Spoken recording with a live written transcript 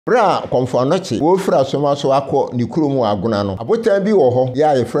Bra Okomfo Anokye wo fira Asonomaso akọ ni kurom agona no abotan bi wo ho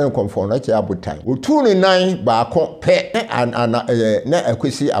ya ye friend Okomfo Anokye abotan otu ni nan baako pe na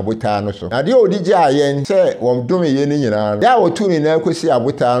akwesi abotan no so na de odije ayen se won dome ye ni nyina ya otu ni na akwesi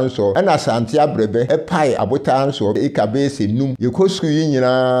abotan no so na Asante abrebe pai abotan no so ikabese num ye kosu yi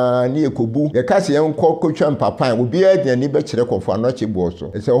nyina ni ekobu ye kase yen kokotwa papan obi adani be kire Okomfo Anokye bo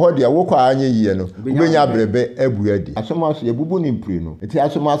so se ho de wo kwa anye yie no obenya abrebe abu adi Asonomaso ye bubu ni mpire no eti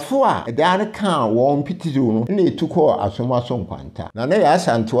Asonomaso a dan kan won pitiju no na etuko Asonomaso nkwanta na Yaa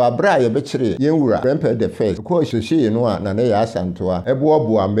Asantewaa bra ye be kire yen wura grandpa the first ko hyehyeye no a na Yaa Asantewaa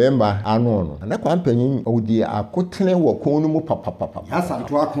ebobo ambemba ano no na kwampanyin odi akotene wo kon no mu papapapa Yaa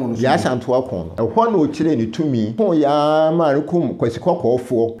Asantewaa kon no ho na o kire ni tumi ho ya ma rekum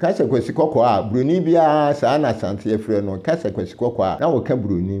kwasikokofo kase kwasikoko a broni bia sa na Asante efre no kase kwasikoko a na wo ka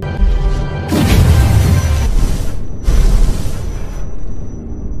broni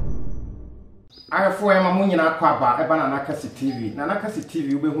Afo ema mu nyina akwa ba eba na Nakasi TV na Nakasi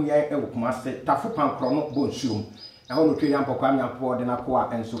TV ubehu ya ewo Kumase tafu pankro no bonsuom eho no tweri ampokwa amyapo de nakoa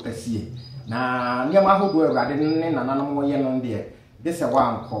enso asie na niam ahodo awurade ne nananom mo ye no de se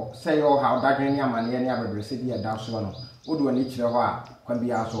wanko se yo ha odagren ni amane ne abebrese bi eda so no odo ni kire ho a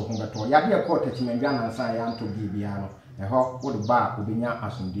kwambia so ho beto ya de ko tatimandwa nansa ya anto bibia no eho odo ba obenya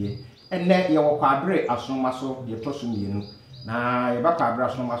asomdie enne ye wo kwadre Asonomaso de toso mienu na ye ba kwadre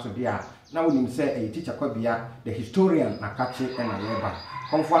Asonomaso dia na wonim say a teacher Kobea the historian akache na leba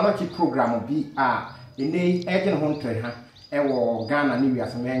Okomfo Anokye program bi a ene egen ho ntre ha ewo Ghana ni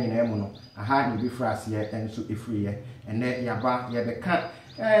wiase me nyina emu no aha ni bi frase ye enso efriye ene yaba ye beka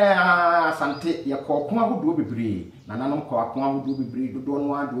Asante ye ko ko ahodo bebre na nanom ko ko ahodo bebre dodo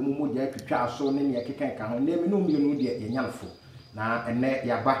no ado mu mogya twitwa aso ne ne keken ka ho ne me no mienu de enyalfo na ene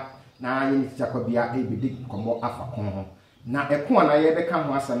yaba na ye teacher Kobea e bidi komo afa kon ho na eko na ye beka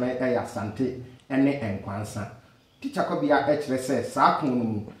ho aseme ya Asante ene enkwansa teacher Kobea e kire se saa kon no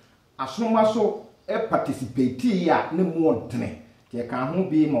mu Asonomaso e participate ya ne mu ontene te ka ho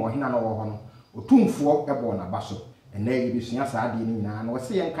bi ma ohina no wo ho no otumfo e bo na baso ene ye bisua saa de ni nyina na wo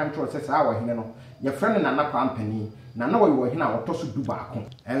se ye control se saa wo hene no ye frɛ na company na wo wo hina wo to so du baako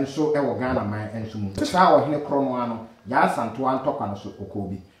enso e wo Ghana man enso mu saa wo hene kro no ano Yaa Asantewaa ntokwa no so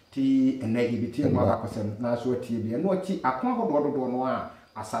okobi ti ene ye biti mu Abakosem na so tie bi no ti akon hodo no a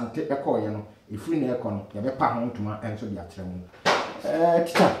Asante ekoye no efiri na ekọ no ye be pa ho ntuma enso bi akyerɛ mu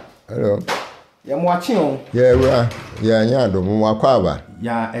teacher hello ya mwachi on ya wura ya nyado mu akwaba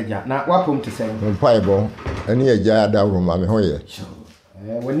ya eja na wapom te sen mpaibo ani eja adawro ma me hoye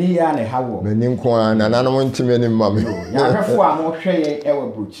woni ya ne hawo meni nko na nanom ntime ni ma me ya hwefo a mo hweye ewo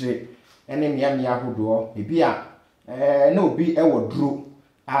brochire ene mia hodo ebi a na obi ewo duro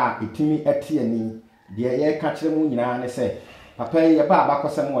a etimi ate ani de ye ka kire mu nyina ne se papa ye ba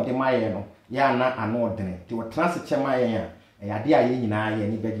Abakosem ode maye no ya na ano odene ti wo transit maye ya yade a ye nyina ye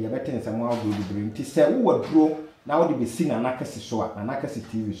ni bedi ye bete nsem awu bibiri nti se wo waduro na wo de besi na Nakasi so a na Nakasi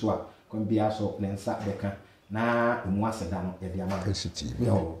TV so a Kobea so ne nsa beka na emu aseda no ye de ama Nakasi TV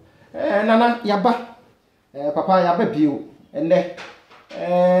nana yaba papa yaba bio enne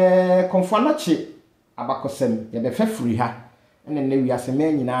Okomfo Anokye Abakosem ye be fafuri ha enne ne wiase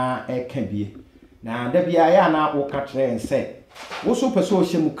me nyina e ka bie na da bia ya na wo ka kire nse wo so pese o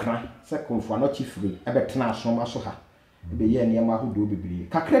hyemu kra se Okomfo Anokye firi e betena Asonomaso ha be ye ne ma hodo bibiri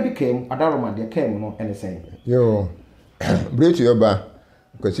kakra bi kem adaroma de kem no ene sen yo bretu yoba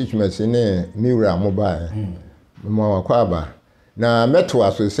kwasi twumase ne miwura mobile mo akwaba na meto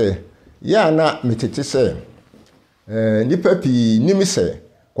aso se ya na metete se nipa pi nimi se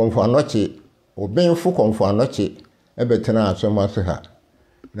Okomfo Anokye obenfo Okomfo Anokye e betena Asonomaso ha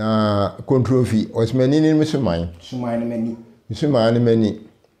na controfi osmani ni misuman ni mani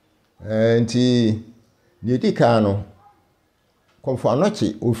nti dedika no Okomfo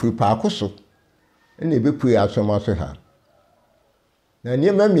Anokye ofiri paako so na ebepue Asonomaso ha na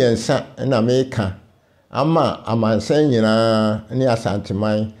niema miensa na meka ama amansan nyina ne Asante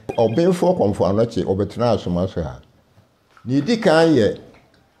man obenfo Okomfo Anokye obetena Asonomaso ha ni dika ye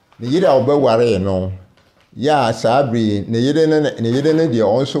ne yire a obeware no ya sabri ne yire ne de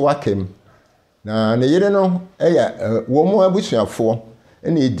onso wakem na ne yire no eya wo mu abusuafo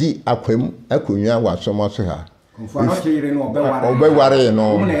na edi akwam akonwa wa Asonomaso ha Okomfo Anokye yire no obeware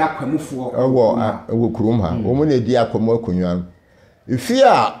no mo na yakwamufuo wo kurum ha wo mu na edi akwam akonwa ifi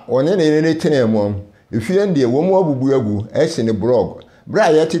a one ne tenemu ifi ndie wo mu abubu agu ese ne blog bra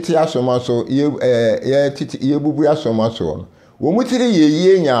ya tete Asonomaso ye bubu Asonomaso wo mu tiri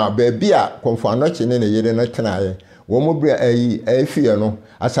ye nya ba bia Okomfo Anokye ne yire no tenaye wo mu bra afi no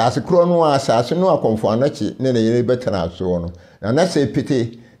asase kro no asase no Okomfo Anokye ne yire betena so no na se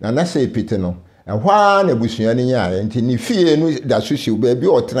pete na se pite no ehwa na busua ni nya enti ni fie no da so hye ba bi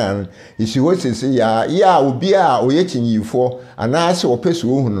otran isi ho sese ya obi a oye chinyifo ana se opeso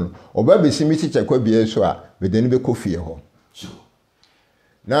ohunu oba besimi tichekwa bie so a bedeni be kofie ho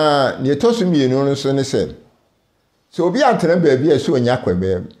na ne toso mienu no so ne se so obi atran ba bi eso onya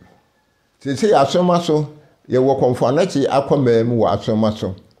kwebe sese Asonomaso ye wo Okomfo Anokye akwamam wo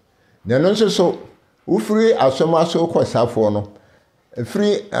Asonomaso na no so ufiri Asonomaso kwasafo no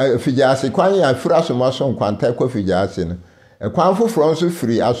free fijaase kwan ya free Asonomaso nkwanta kwa fijaase no kwan foforo nso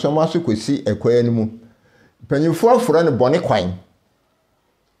free Asonomaso kosi ekwan no mu panyimfo aforo ne bone kwan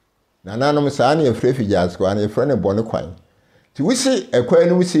na nanom saa ne free fijaase kwan ne free ne bone kwan ti wisi ekwan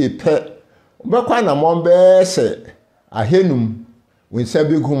no wisi pe obekwa na mombe se ahenum winsa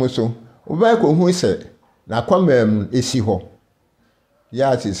begum so obekwa hu se na kwamam esi ho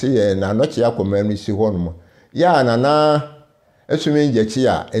ya sisi ye na Anokye akwamam esi ho no ya na esumi njechi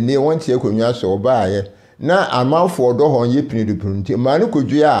a ene wontie konwa so obaaye na amanfo odo ho ye pinidupinti manu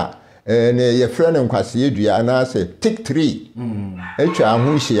kodua a ne ye frɛ ne nkwase edua na se tik 3 etwa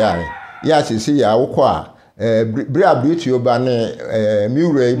ho hia ya sisi ya wokɔ a bra brutu oba ne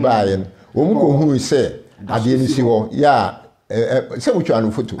miwura ibaaye wo mu ko hu se ade ni si ho ya se wotwa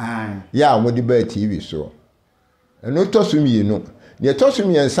no foto ya mo di ba TV so eno tosumi no ne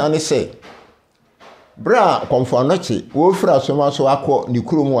tosumi ensa ne se bra Okomfo Anokye wo fra Asonomaso akọ ni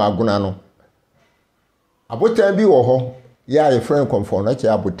kurom agona no abotan bi wo ho ya ye friend Okomfo Anokye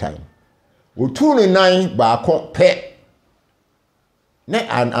abotan otu ni nan ba akọ pe ne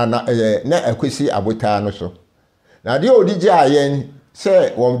akwesi abotan no so na de odije ayen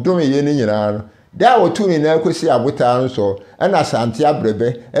se wo dome ye ni nyina no da otu ni nan akwesi abotan no so na Asante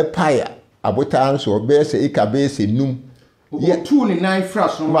abrebe pai abotan so be se ikabe se num ye tu ni nan fra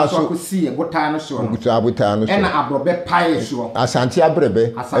Asonomaso akosi abotan no so no abotan no so na abrobe pai so Asante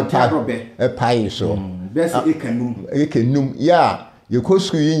abrebe pai so be se ekanum ya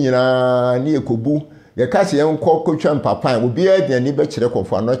yekosu yi nyina ne yekobu ye kase ye nkọ kotwa mpapan obi adani be kire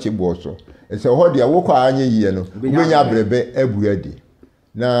Okomfo Anokye bo so ese ho de wokọ anya yie no obenya abrebe abuadi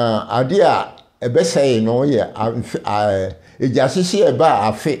na ade a ebesai no ye ejasisi eba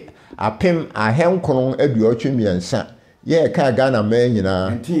afe apem ahenkron aduotwe miensa ye ka Ghana ma nyina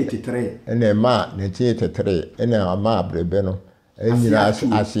 1983 ene ma 1983 ene ama abrebe no nyina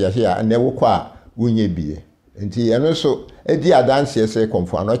asiahia ne wokọ a wonye bie nti eno so edi adanse ese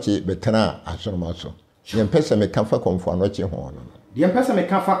Okomfo Anokye betena Asonomaso ye mpese me kafa Okomfo Anokye ho no ye mpese me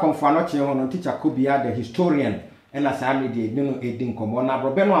kafa Okomfo Anokye ho no teacher Kobea the historian ena saa media no edi nkomo na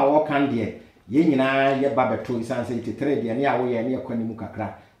abrobe no a wo kan de ye nyina ye babeto isanse 83 de ne a wo ye ne kwanimu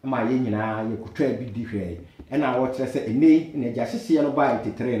kakra ma ye nyina ye kutwa bi di hwe ena wo kire se ene na jasese no ba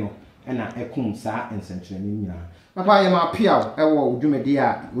 83 no ena ekum saa ensentrene nyina papa ye ma piaw ewo odwumedi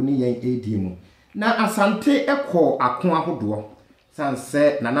a oni yen edi mu na Asante ekọ akon ahodo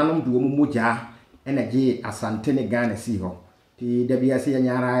sanse nananom duo mu moja ena ge Asante ne Ghana si ho ti da bia se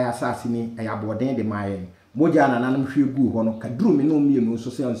nyara ya asase ni ayaboden de maye moja nananom hwe gu ho no kaduru me no mienu so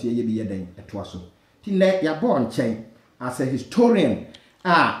se onso ye bi yeden eto aso ti ne ya bo nchen as a historian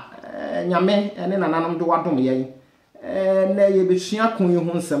nyame ene nananom de wadom yen na ye besua kon ye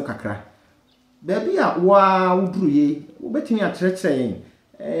ho nsem kakra ba bia wa wuduru ye wobetimi akyerɛkyerɛ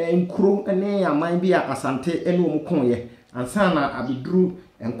nkuro ene aman bi a Asante ene omu kon ye ansa na abiduru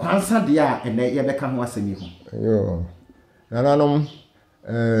enkwansa de a ene ye beka ho asemi ho yo nananom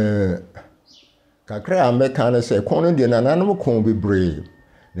kakra ameka na se kon de nananom kon bebre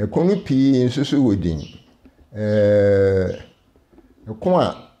ne kon pi nsusu wodin kon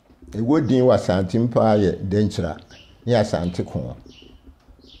a ewodin wa Asante mpa ye denchira ni Asante kon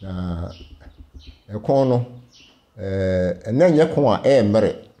na kon no enanye kon a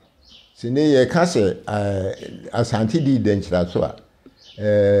mere sine ye ka se Asante di denchira so a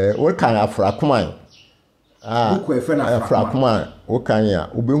wo kan afrakoman afrakoman wo kan ya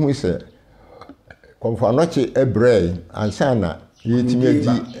obehu se Okomfo Anokye ebrei ansana yetimi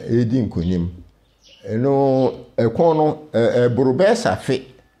edi nkonim eno ekon no eburube safe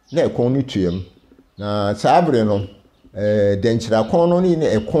na ekon no tuem na sabre no denchira kon no ni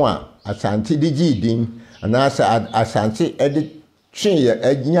ekon a Asante di gidin ana Asante edi twen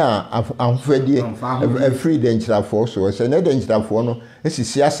anya ahofadie free denchira for so se na denchira for no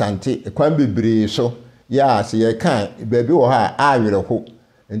esisi Asante ekwan bebre so ya se ye kan bebi wo ha awere ho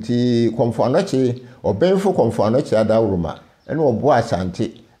nti Okomfo Anokye obenfo Okomfo Anokye adawroma ene obo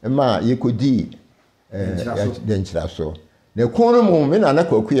Asante ma yekodi denchira so ne kono mu me na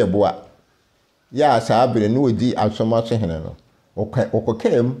kwaku ye boa ya saabere no odi Asonomaso hene no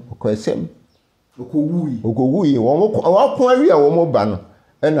okokem okosem okowui wo ko awi a wo mo ba no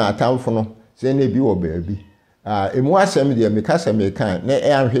ɛna atamfo no sɛ na bi wɔ baabi emu asɛm deɛ mekasa meka na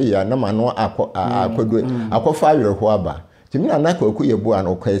ɛanhwɛ ya na ma no akɔfa awerɛho aba timi na nakɔku yɛ boa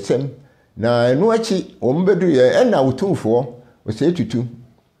no ɔkɔsɛm na ɛno akyi ɔmbedu yɛ ɛna wotumfoɔ ɔsɛ tutu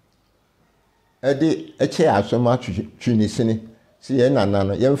ɛde ɛkyɛ asom atwi ne sini si yɛ nana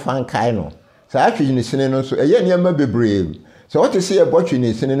no yɛmfa nkae no saa atwi ne sini no so ɛyɛ nneɛma bebree sɛ wɔte sɛ yɛbɔ twi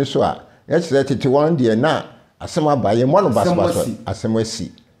ne sini no so a yɛkyerɛ tete wɔn deɛ na asɛm aba yɛmmɔ no basabaso asɛm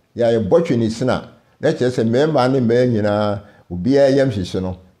asi yɛbɔ twi ne sini a na kyerɛ sɛ mmarima ne mmaa nyinaa obiara yam hyehyɛ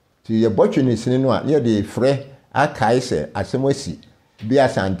no nti yɛbɔ twi ne sini no a yɛde frɛ akae sɛ asɛm asi bi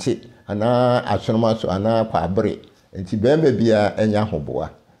asante anaa asonomaso anaa kwabere nti bɛrima biara anya hoboa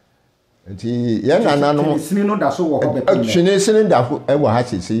nti yɛn nananom sini no da so wɔ hɔ bɛpɛ twene sini da ho ɛwɔ ha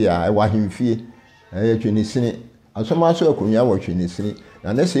sisi ya ɛwɔ ahemfie ɛyɛ twene sini asomaso akonya wɔ twene sini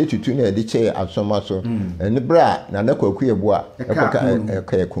na ne sɛ tutu na ɛde kyɛ asomaso ɛne bra na ne kwaku yɛ boa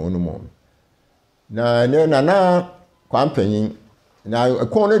ɛka ɛkon no mu na ne nana kwampanyin na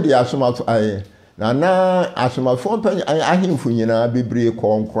ɛkon no de asomaso ayɛ na asomafo mpanyin ahemfo nyinaa bebree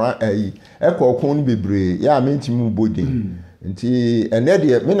kɔnkora ayi ɛkɔ kon no bebree ya mentimi bodin nti ene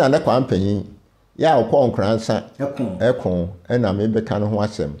de me na kwampanyin ya okɔnkora nsa ɛkon ɛna me beka no ho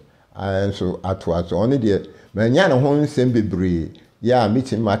asɛm nso atoaso ɔne de manya ne ho nsɛm bebree ya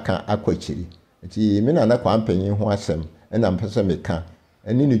metim maka akɔkyiri nti me na kwampanyin ho asɛm ɛna mpɛsɛ meka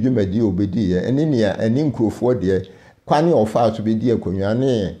ɛne ne dwumadi obedi yɛ ɛne nea ɛne nkurofo de kwane ɔfa so bedi akonwa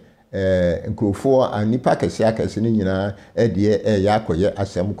ne nkurofo anipa kɛse akɛse ne nyinaa ɛdeɛ ɛyɛ akɔyɛ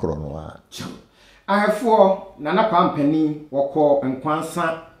asɛm korɔ no a ahefo nana kwampani wɔkɔ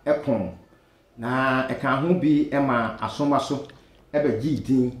nkwansa ɛpon na ɛka ho bi ɛma asomaso ɛbɛgye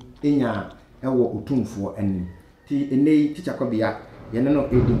din enya ɛwɔ otumfo anim ti enei teacher Kobea yɛne no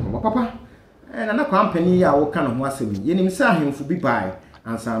edi nkɔmɔ papa nana kwampani a wɔka no ho asɛm yɛnim sɛ ahemfo bi bae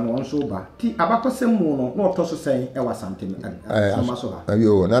ansa no nso ba ti Abakosem mu no na ɔtɔ so sɛn ɛwɔ Asante Asonomaso ha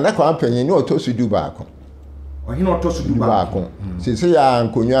ayo nana kwampani ne ɔtɔ so du baako ɔhene ɔtɔ so du baako sisi ya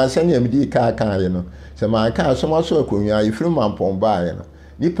nkonwa sɛnea medi ka yɛ no sɛ man ka Asomaso akonwa ifiri mampɔn baayɛ no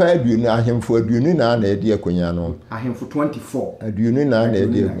nipa aduonu ahemfo aduonu na ɛdi akonwa no ahemfo 24 aduonu na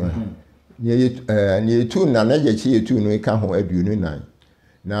ɛdi akonwa ne etu na na yɛ chi etu no ka ho aduonu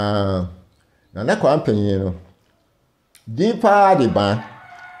na nana kwampani no dipa de ba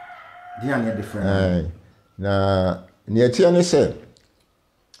dia ne different na ne etie ne sɛ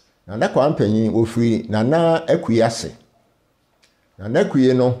nana kwampani ofiri nana akuyi ase nana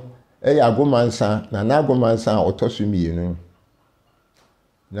akuyi no ɛyɛ agomansa nana agomansa ɔtɔso mienu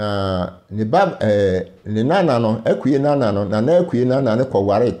na ne ba ne nana no akuyi nana no nana akuyi nana ne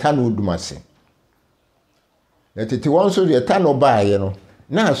kɔware tano dumase na tete wɔn so de tano baayɛ no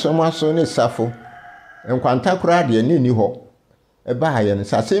na Asomaso ne safo nkwanta kora de ne ni hɔ ɛbaayɛ no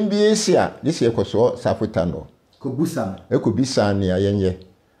sasɛm bi esi a de se ekoso safo tano kobusa ekobisa ne ayenye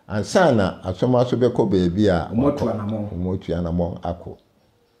ansa na Asomaso bɛkɔ baabi a omotu anamɔ akɔ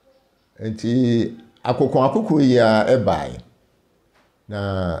nti akokɔ yi a ɛbae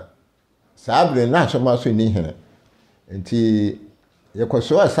na saabre na Asomaso ni hene nti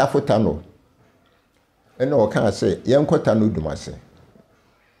yɛkɔso asafo tano ɛna ɔka sɛ yɛnkɔ tano dumase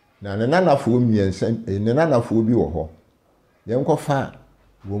na ne nanafo miensa ne nanafo bi wɔ hɔ yɛnkɔfa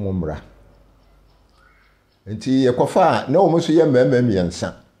wɔ mu mmra nti yɛkɔfa na wɔn so yɛ mmarima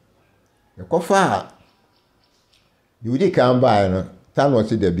miensa yɛkɔfa yudi kan bae no tano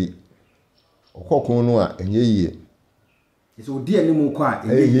se dabi ɔkɔkon no a ɛnyɛ yie so odi anim kɔ a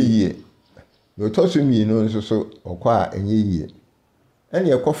ɛnyɛ yie na ɔtɔso mienu nso so ɔkɔ a ɛnyɛ yie ɛna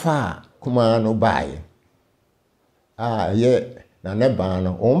yɛkɔfa kuma no bae a ɛyɛ na ne ban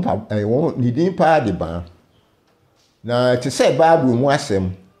no wɔn ne din pa de ban na te sɛ Bible mu asɛm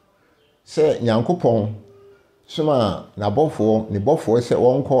sɛ Nyankopɔn soma na bɔfoɔ sɛ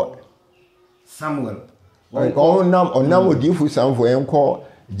wɔnkɔ Samuel ɔnam odiifo Samuel yɛnkɔ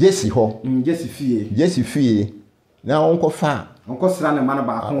Jesse hɔ Jesse fie na ɔnkɔ sra ne man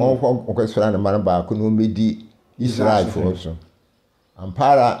baako na ɔmɛdi Israelfoɔ so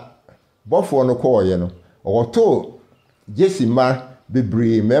ampara bɔfoɔ no kɔɔyɛ no ɔwɔtoo Jesse ma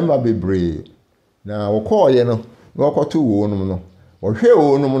bebree member bebree na wɔkɔɔyɛ no na wɔkɔto wɔnom no wɔhwɛ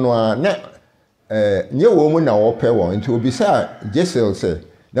wɔnom no a na nye wɔn mu na wɔpɛ wɔn nti obisa Jesse sɛ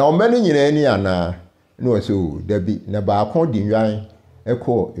na ɔmɛ no nyinaa ni ana na wɔsɛ dabi na baako di nwan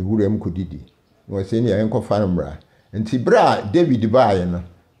ɛkɔ ewuram kɔdidi na wɔsɛ ni ɛnkɔfa no mmra nti bra David baayɛ no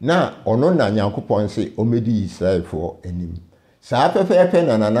na ɔno na Nyankopɔn sɛ ɔmɛdi Israelfoɔ anim saa pɛpɛɛpɛ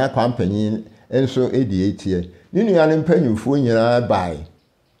na nana kwampanyin nso edi etie ne nuane mpanyimfoɔ nyinaa bae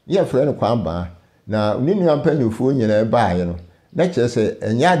yɛ frɛ no kwamba na ne nuane mpanyimfoɔ nyinaa bae no na kyerɛ sɛ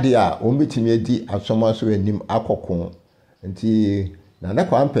ɛnyɛ de a wɔmbɛtumi adi Asonomaso anim akɔko nti na ne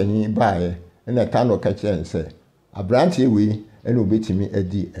kwa mpanyin baeɛ na ta no ka kyerɛ nsɛ abrante wei na obɛtumi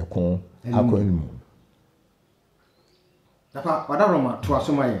adi ɛko akɔ anim Napa wadaroma to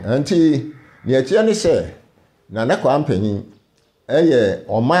asoma yɛ nti ne atia ne sɛ na ne kwa mpanyin ɛyɛ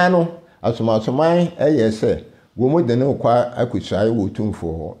ɔman no asomasoman ɛyɛ sɛ wo mo de ne kwa akusuae wo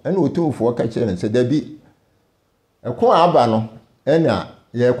tumfoɔ hɔ ɛna otumfoɔ ka kyerɛ nsɛ dabi ɛko aba no ɛna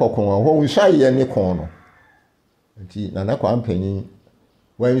yɛ kɔkɔn hɔ nsuae yɛ ne kɔn no nti na ne kwa mpanyin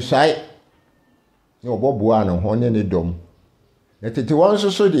wansuae ne ɔbɔboa ne ho ne ne dɔm na tete wɔn nso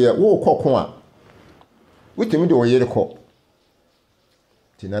so deɛ wo kɔkɔn a wotumi de wo yere kɔ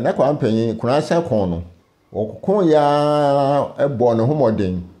ti na ne kwa mpanyin kunansa kɔn no wɔkɔkɔn ya ɛbɔ ne ho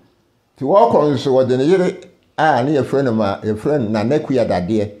mɔden ti wɔkɔ nso wɔde ne yere a ne yɛfrɛ no ma yɛfrɛ no na neku ya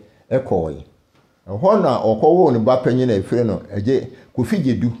dadeɛ ɛkɔɔe ɛhɔ na ɔkɔwɔ ne ba panyin na yɛfrɛ no agye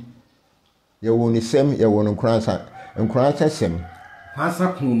kofigyedu yɛwɔ ne sɛm yɛwɔ ne nkuransa sɛm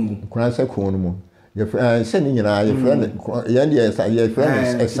nkuransa kɔn no mu yɛfrɛ sɛ ne nyinaa yɛfrɛ no yɛn deɛ yɛfrɛ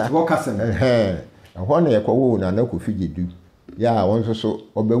no ɛsa ɛhɔ na yɛkɔwɔ na na kofigyedu ya wɔn nso so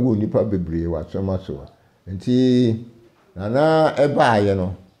ɔbɛwɔ nipa bebree wɔ Asonomaso nti na ɛbaayɛ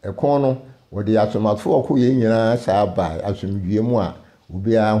no ɛkɔn no wɔde Asonomaso ɔkɔ yɛn nyinaa saa baa asomdwie mu a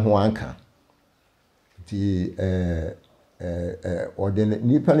obiara ho anka nti ɔde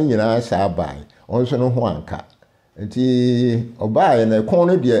nipa no nyinaa saa baa ɔn nso no ho anka nti ɔbaayɛ na ɛkɔn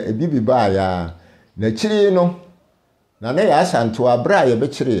no deɛ ebibi baayɛ na kyiri no na Yaa Asantewaa bra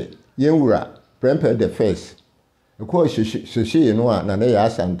yɛbɛkyerɛ yɛn wura Prempeh the first ɛkɔ hyehyɛ no a na Yaa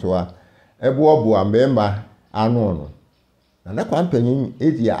Asantewaa ɛboaboa mbɛɛma ano no na ne kwa mpanyin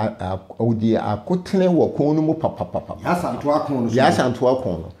odi akotene wɔ kɔn no mu papapapa Yaa Asantewaa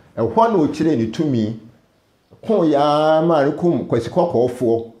kɔn no ɛhɔ na ɔkyerɛ ne tumi kɔn ya ma ne kum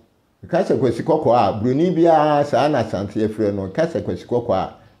kwasikɔkɔɔfoɔ kasa kwasikɔkɔɔ a broni bia saa na Asante yɛfrɛ no kasa kwasikɔkɔɔ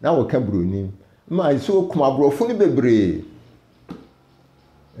a na wɔka broni ma so kum aborɔfo no bebree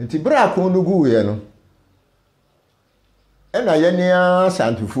nti bra kɔn no guɛ no ɛna yɛne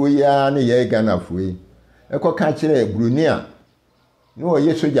Asantefoɔ ya ne yɛ Ghanafoɔ yi ɛkɔka kyerɛ broni a ne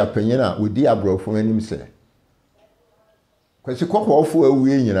ɔyɛ soja panyin a odi aborɔfo anim sɛ kwasi kɔkɔɔfoɔ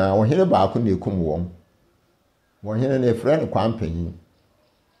awie nyinaa ɔhene baako na ekum wɔn ɔhene ne frɛ no kwa mpanyin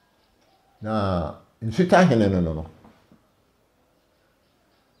na nsuta hene no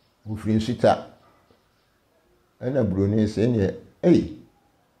ofiri nsuta ɛna broni sɛ ne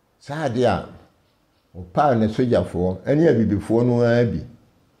saa de a ɔpaa ne sojafoɔ ɛne abibifoɔ no ara bi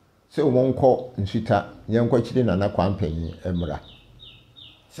sɛ wɔn nkɔ nsuta yɛn nkɔ kyiri na kwa mpanyin ɛmra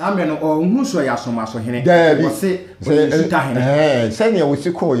saa mɛ no ɔhunu so yɛ Asonomaso hene wɔse nsuta hene sɛnea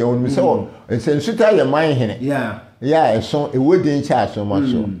wɔsi kɔɔ yɛ wɔn sɛ nsuta yɛ man hene yɛ ɛso ɛwɔ den kyɛ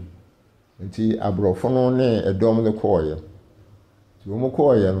Asonomaso nti aborɔfo no ne ɛdɔm no kɔɔ yɛ nti wɔn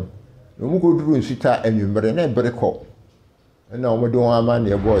kɔɔ yɛ no wɔn kɔduru nsuta anwummere na ɛbere kɔ ɛna wɔn de wɔn ama ne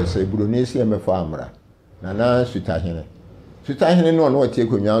ɛbɔɔ sɛ buroni si ɛmɛfa amra na nsuta hene no ɔno ɔte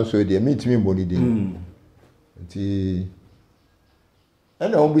akonnwa nso deɛ mentumi mbɔ ne din nti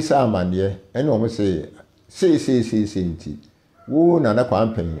ɛna wɔn bisa amandeɛ ɛna wɔn sɛ nti wo na kwa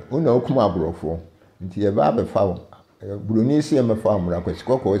mpanyin wo na okum aborɔfoɔ nti yɛba abɛfa wo buroni si ɛmɛfa amra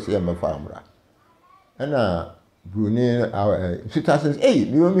kwasikɔkɔɔ si ɛmɛfa amra ɛna buroni nsuta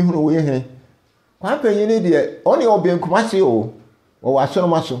sɛ mi hunu wo yɛ hene kwa mpanyin ne deɛ ɔne ɔbɛn kumase o ɔwɔ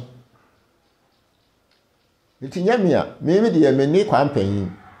Asonomaso nti nyamia me de me ni kwa mpanyin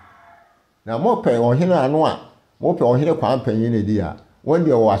na mo pɛ ɔhene ano a mo pɛ ɔhene kwa mpanyin ne di a wɔn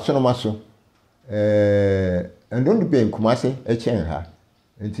de ɔwɔ Asonomaso ɛndon de kumase ɛkyɛn ha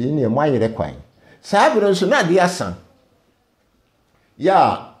nti ne mo ayere kwan saa bere nso na de asa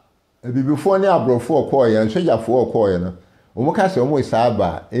ya abibifoɔ ne aborɔfoɔ kɔɔ yɛ sojafoɔ kɔɔ yɛ no wɔn ka sɛ wɔn saa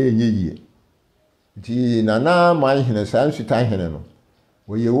ba yie nti nana man hene saa nsuta hene no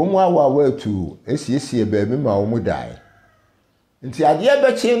wɔyɛ wɔn awa atu esiesie baabi ma wɔn dae nti adeɛ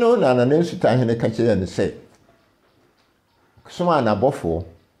bɛkye no na nsuta hene ka kyerɛ ne sɛ soma anabɔfoɔ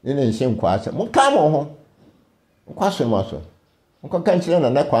ne nhyɛ nkwa asɛ mo ka mo ho nkwa Asonomaso nkɔ ka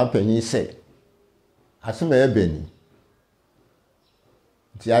kyerɛ na kwa mpanyin sɛ asɛm ɛyɛ bani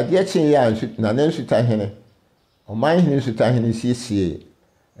nti adeɛ kye yɛ na nsuta hene ɔman hene nsuta hene siesie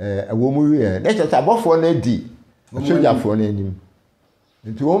ɛwɔ mu wie na kyerɛ sɛ abɔfoɔ no adi sojafoɔ no anim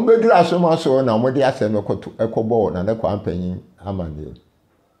nti wɔn bɛduru Asonomaso na wɔde asɛm ɛkɔbɔ na kwa mpanyin amandeɛ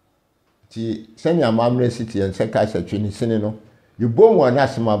nti sɛnea amammerɛ si teɛ nsɛ ka sɛ twe ne sene no yɛbɔ mu a na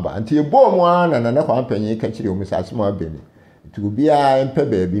asɛm aba nti yɛbɔ mu a na kwa mpanyin ka kyerɛ wɔn sɛ asɛm aba ni nti obiara mpɛ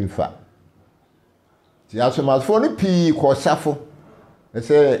baabi mfa ti asomasfo no pii ko safo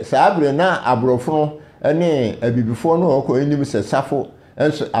se saabre na abrofo ene abibifo no ko enim se safo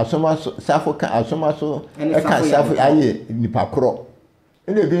enso asomaso safo ka asomaso e ka safo aye nipa kro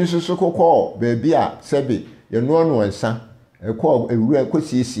ene bi nso so kokọ baabi a sebe ye no no nsa e ko ewura ko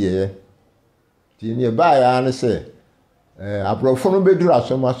siesie ti ne ba ya ne se abrofo no beduru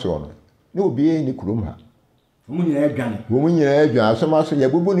asomaso no ne obi ni kurom ha wo nyina adwane wo nyina adwane asomaso ye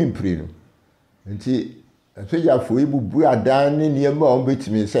bubu ni mpire no nti afejafo ibubu adan ne niema on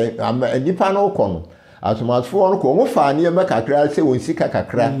betimi se nipa no kono asomasfo no ko mo fa niema kakra se won sika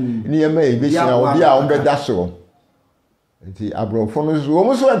kakra niema e behyina obi a on beda so nti abrofo no so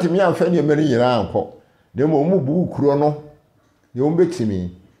mo so antimi amfa niema ni nyina anko de mo mu bu kuro no ye on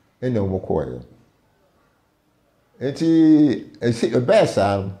betimi ene mo ko ye nti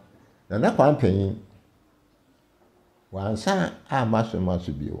ebesa na kwampanyin wansa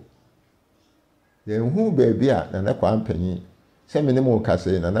amasomaso bio yenhu baabi a na kwampanyin se me ne mo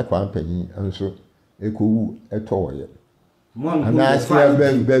kase na kwampanyin anso ekowu etowoye ana sia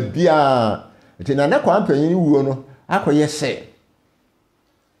baabi a eti na kwampanyin wuo no akoye se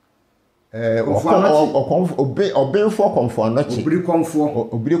Okomfo Okomfo Anokye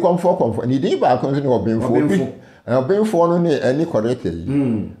obiri komfo ni din ba ko nso ne obenfo no ne ani correct yi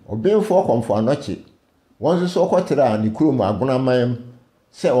obenfo Okomfo Anokye won so kwotira ni kurom agonaman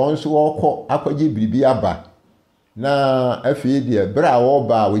se won so wokọ akwaji biribi aba na afie de bra wo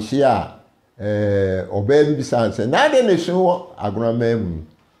ba wo hia oba bi bisanse na de ne so agonaman mu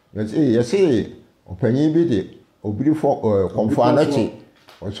yesi opanyin bi de obirifo Okomfo Anokye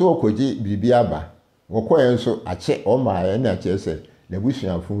oso okoji biribi aba wokọ enso ache o ma ya na ache se na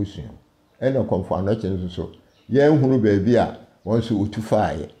busuafo usuo ene Okomfo Anokye nso so ye nhunu baabi a won so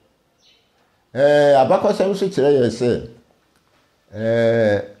otufaaye Abakosem so kire ye se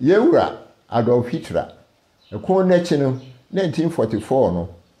yewura Adolf Hitler ekon n'echi no 1944 no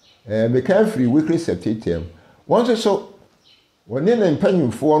meka free weekly septitem won so woni ne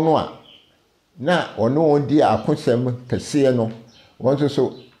mpanyimfo no a na ono di akosem kese no won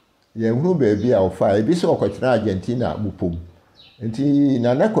so yenhuru baabi a ofa ebi so okotena Argentina bupom nti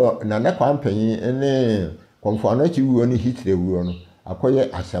na kwampanyin ne Okomfo Anokye wuo ni Hitler wuo no akoye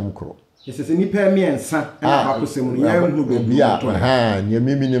asam kro yesese ni pa miensa na Abakosem no yenhu baabi a ne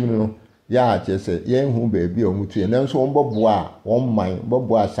miminim no ya chese yenhu baabi o mutu na nso wonboboa wonman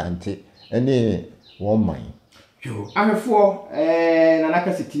boboa Asante ene wonman yo ahefo na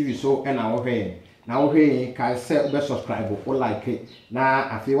nakasi TV so na wo hwe ka se ube subscribe o like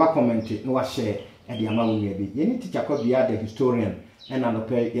na afi wa comment na wa share e de ama wo nua bi yeni teacher Kobea the historian na no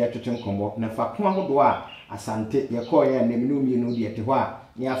pe ye twetwe nkombo na fa ko ahodo a Asante ye ko ye na minu mienu de te ho a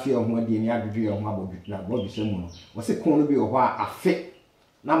ni afi ho ade ni adodwe ho abodu na bobi semu no wo se kon no bi ho a afi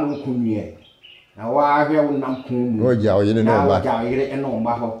na mo kunwie na wa hwe wo nam kun mu oja o yene no ba oja yire e no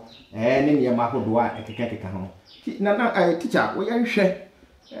mba ho ne ne ma ahodo a ekekeka ho na teacher wo ye hwe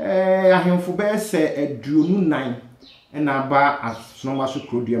ahemfo be se aduonu nan na ba Asonomaso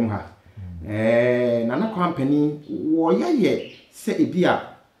kroduam ha na company wo ye se ebia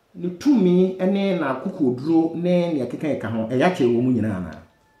ne tumi ene na kokoduro ne ne akeka ho ya che wo mu nyina na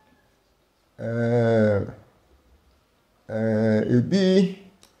ebi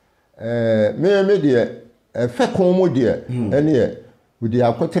me de fe kon mu de ene udi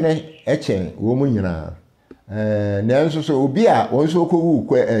akotene echen wo mu nyina na nso so obi a won so kowu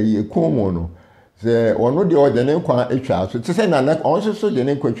kon mu no se ono de odene kwa etwa so te se na onso so de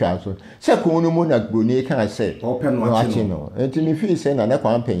ne kwa twa so se kon no mu na gboni kan se open no achi no enti mi fi se na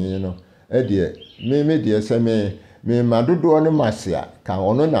kwa mpanyin no e de me de se me madodo ne masia ka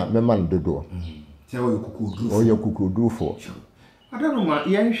ono na me man dodo se o yokukudu fo adaro ma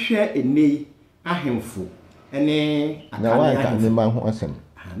ye hwe enei ahemfo ene akane ahemfo ma ho asem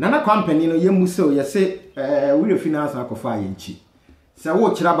na company no ye muso ye se we finance akofa ye nchi se wo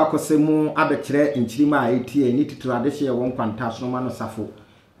kira Abakosem abekire nchirima a etie ni titulade hye won kwanta Asonomaso no safo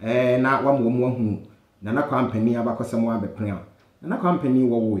na wamwo ahu na company Abakosem abepren na company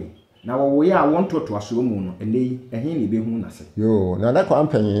wowe na wowe ya won toto aso mu no enei ehin ni behu na se yo na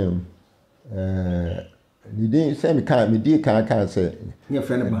company ni din se mi kan se ni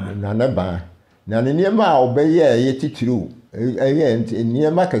friend ba na ba na ne niema a obeye ye titiru eye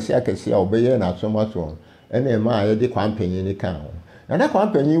niema kase a obeye na Asonomaso ene ma ye de company ni kan na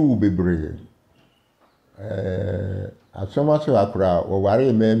company wu bebre Asonomaso akura wo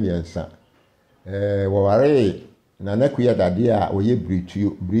ware memiensa wo ware na kuya dade a oye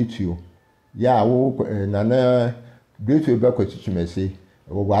britio ya wo na britio be kwatitwemese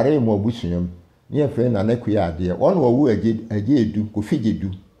wo ware mo abusunyam ne fe na kuya ade won wo wu age edu ko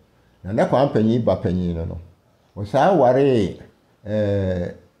figedu na ne kwa panyin ba panyin no o saa ware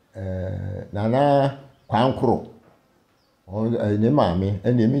nana kwankoro ne maame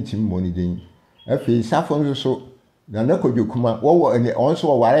ene mitim moni den afi safo nso so na ne kodwekuma wo onso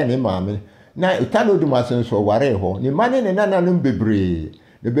wo ware ne maame na utano dumasen nso ware ho ne mane ne nananom bebre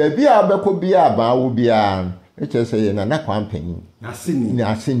ne baabi a beko bia ba wo bia eche sey na kwa panyin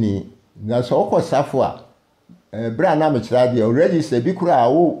asini na so ko safo a bra na me kira dia register bi kura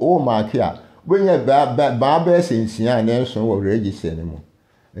wo maake a bonya ba ba sensia na nso wo register ne mu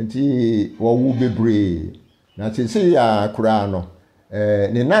nti wo wu bebre na tese ya kura no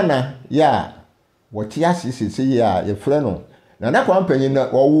ne nana ya wote asisi ya ye frɛ no na kwa mpanyin na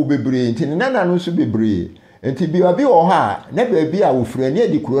wo wu bebre nti ne nana no so bebre nti bi obi wo ha na baabi a wo frɛ ne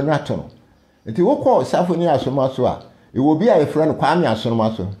adi kuro na to no nti wo kɔ safo ni asomaso a e wo bi a ye frɛ no Kwame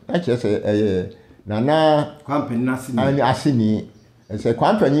Asonomaso na kyerɛ sɛ nana kwampanyin asini asini sɛ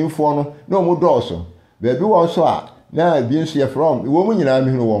kwampanyinfo no na o mu dɔɔso baabi wo so a na bi nso ye from wo mu nyina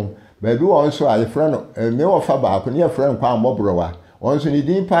mi hunu wɔn baabi wo nso a ye frɛ no me wo fa baako ne ye frɛ no Kwa Mbɔbrowa wɔn nso ne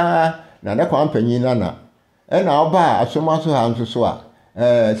din pa na ne kwampanyin nana ɛna oba Asomaso ha nso so a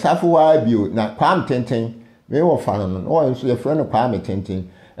safo wa bio na Kwam Tenten me wo fa no no wɔn nso ye frɛ no Kwam Tenten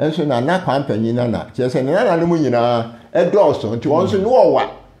enso na kwampanyin nana kyerɛ sɛ ne nana no mu nyina ɛdɔɔso nti wɔn nso ne wo wa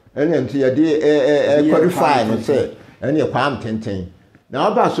ɛne nti ye de qualify no sɛ ɛne Kwam Tenten na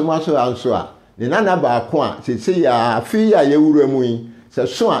oba Asomaso ha nso a ne nana baako a sese ya afi ya yewura mu yi sɛ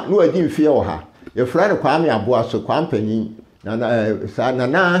so a no adi mfie wɔ ha ye frɛ no Kwame aboa so kwampanyin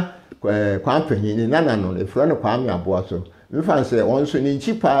nana kwampanyin ne nana no ye frɛ no Kwame aboa so mfa sɛ wɔn so ne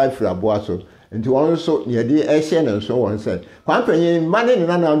nchi pa afiri aboa so nti wɔn so ne de ɛhyɛ ne nso wɔn sɛ kwampanyin mane ne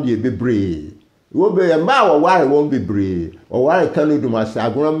nana no de bebre wo be ma wɔ ware wɔn bebre wɔ ware kanu duma sa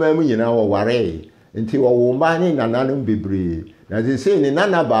agoro ma mu nyina wɔ ware nti wɔ wo ma ne nana no bebre na ze say ne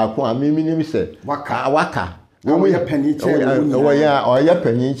nana baako a miminim sɛ waka wo mu yɛ panyin kyɛ wo ya o yɛ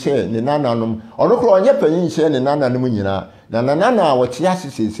panyin kyɛ ne nana no ɔno kro ɔnyɛ panyin kyɛ ne nana no nyina na nana na wɔte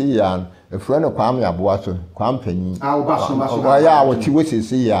asesese ya efrɛ no Kwame aboa so kwampanyin wo ba so ya wɔte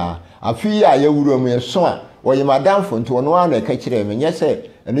wosese ya afi ya yɛwura mu yɛso a wɔyɛ madamfo nti ɔno a na ɛka kyerɛ me nyɛ sɛ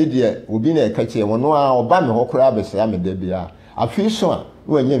ɛne deɛ obi na ɛka kyerɛ ɔno a ɔba me hɔ kora abɛsra me da bia afi so a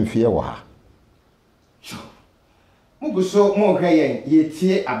wɔnyɛ mfie wɔ ha muguso mo hwɛ yɛn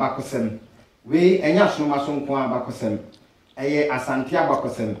yɛtie Abakosem we enya Asonomaso nko Abakosem ɛyɛ Asante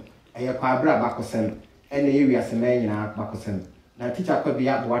Abakosem ɛyɛ Kwabra Abakosem ɛna yɛ wiasema nyina Abakosem na teacher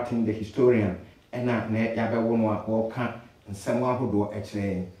Kobea Boatin the historian ɛna na yɛabɛwo no a wɔka nsɛm ahodoɔ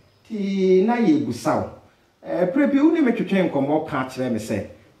ɛkyerɛ ti na yɛ busaw prebi wo ne metwetwe nkɔmmɔ ka kyerɛ me sɛ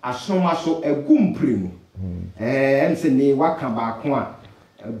Asonomaso agumpremu ɛnse ne waka baako a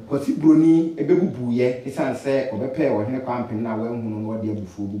kosi broni ebebubu ye isan se obepe ohene kwampen na wanhunu no de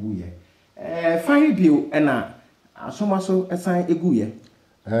abufu bubu ye fine bio na Asonomaso esan egu ye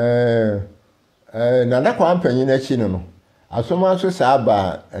na kwampen na chi no Asonomaso sa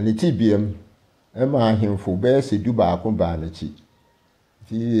ba ne tibiem ma ahemfo be se du ba ko ba na chi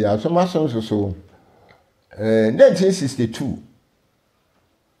ti Asonomaso so 1962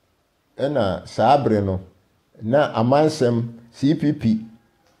 na sabre no na amansem CPP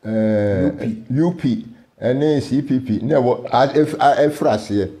UP ene CPP ne wo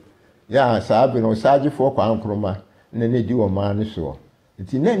efrase ya saabe no saagefo kwa ankroma ne di wo ma ne so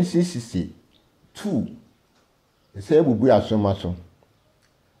nti 1962 ese bubu Asonomaso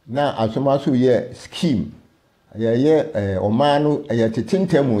na Asonomaso ye scheme ye omanu ye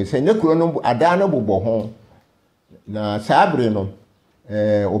tetentemu se ne kuro no ada no bobɔ ho na saabre no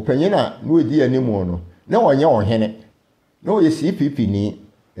opanyina no edi animu no na wonye ohene na wo ye CPP ni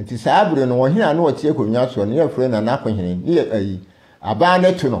nti saabre no ohene na wotie konwa so ne yefre na nakohene ne ayi aba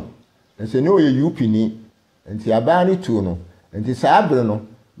ne to no nse ne wo ye UP ni nti aba ne to no nti saabre no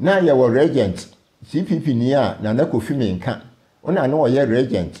na ye wo regent CPP ni a na nakofi menka ona na wo ye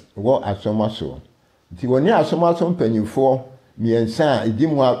regent wo Asonomaso nti woni Asonomaso mpanyimfo miensa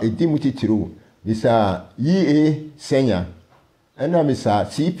edimu titiro bisa Yaa Senya ena misa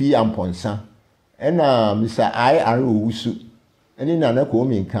CP Amponsa ena misa IR Owusu eni na na ko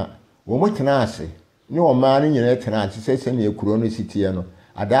minka wo mo tena ase ni o ma ni nyina tena ase sese na ekuro no sitie no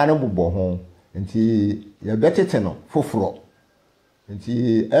ada no bobɔ ho nti ye betete no foforo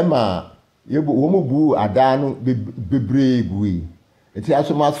nti ema wo mo bu ada no bebre gui nti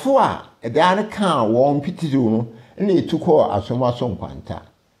Asonomaso a ada no ka wo mpitiro no na etukɔ Asonomaso nkwanta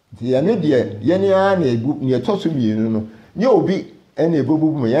nti ya no de ye ne a na ebu ne etoso mienu no nye obi ene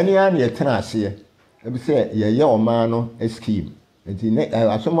ebubu mu ye ne a na etena ase ebi se ye o ma no scheme nti ne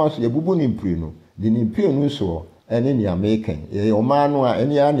Asonomaso ye bubu ni mpire no de ni mpire no so ene ni American ye omanu a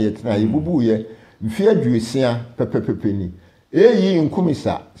ene ya na yetina yebubu ye mfi aduosia pepepepeni eyi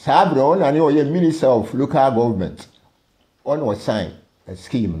nkumisa sabre ona ne oye minister of local government on was sign a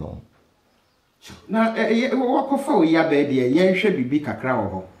scheme no na wakofa o ya be de ye hwe bibi kakra wo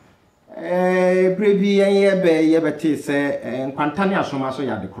ho brebi ye bete se nkwanta ne asomaso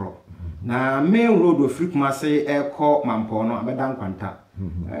ya de kro na main road of Frikmase eko mampo no abeda nkwanta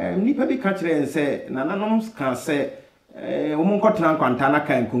nipa bi ka kire nse na nanom kan se omo nkotena nkwanta na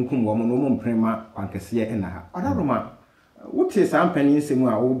kan kunkum wo mo no mo mprema kwankese ena ha odadoma wote sa ampani nsemu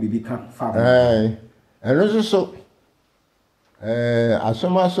a wo bibi ka fa eno so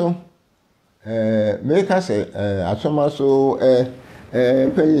asomaso meka se asomaso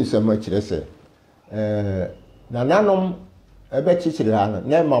penyin nsema kire se na nanom ebe chichiri ha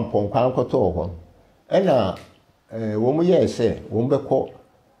na mampo nkwan koto ho ena wo mu ye se wo mbekọ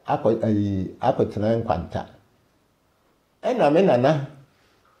akotena nkwanta ena me nana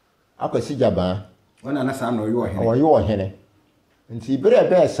akosi jaba wana na sa no yo hene nti bere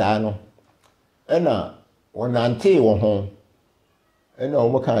be sa no ena wonante wo ho ena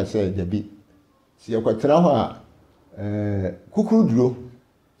wo kan se dabi si akotena ho a kukuruduro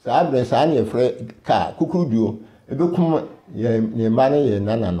sa abre sa na efre ka kukuruduo ebekum ye mane ye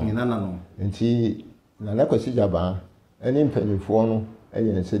nana no nti nana akosi jaba eni mpanifo no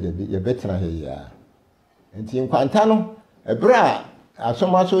eye nse dabi ye betena he ya nti nkwanta no ebra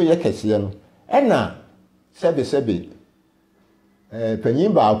asomaso ye kese no ena sebe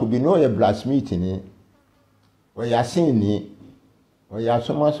panyin ba ko bi no ye blacksmith ni o ya sin ni o ya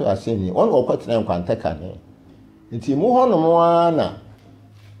asomaso asin ni on okotena nkwanta ka ne nti mu hono mo ana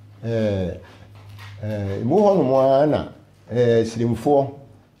mu hono mo ana sirimfo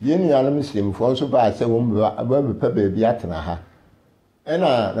ye nuanom sirimfo nso ba se wo ba bi atena ha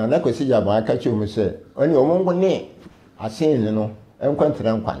ena na kwesi jaba aka chi mu se oni omongo ne asin no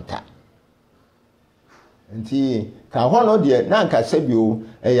enkwantena nkwanta nti ka hono de na nka sebio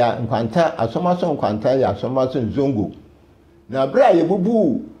ya nkwanta asomaso nkwanta ya asomaso nzongo na bra ye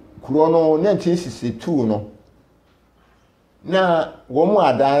bubu kuro no 1962 no na wo mu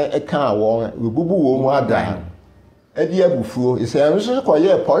adan eka wo bubu wo mu adan edi abufuo ise nso ko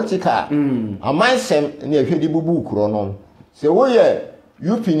ye political amansem na ehwedi bubu kuro no se wo ye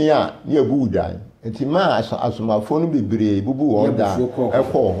UPN a ne abu dan enti ma asomafo no bebre bubu wo da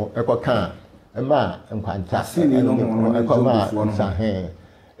eko kan ma nkwanta eko ma sahe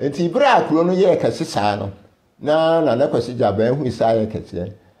enti bra kuro no ye kasisa no na kwasi jaba ehu isa ye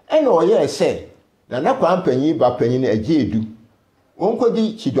kese ena o ye se na kwa mpanyi ba panyi na ajeedu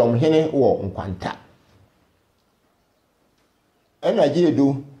wonkodi chidom hene wo nkwanta ena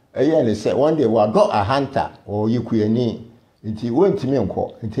ajeedu eye ne se one day wa do ahanta o yekuani nti wontimi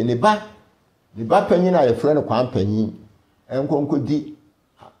nko nti ne ba panyi na ye frɛ no kwa mpanyi enkonkodi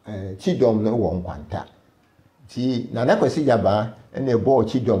chidom no wo nkwanta nti na kwasi jaba ena ebo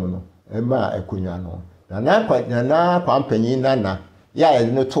chidom no ema akonwa no na kwa mpanyi na ya ye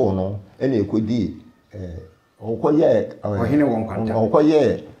no to no ena ekodi okoye ohene wo nkwanta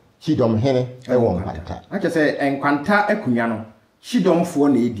okoye chidom hene wo nkwanta ache se enkwanta akunwa no chidom fo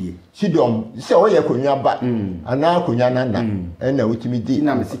na edie chidom se oye kunwa ba ana kunwa na ena utimi di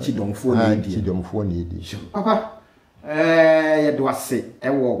na me se chidom fo na edie papa ye do ase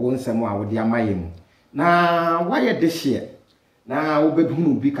ewo wo nsem a wo de amaye mu na waye de hye na wo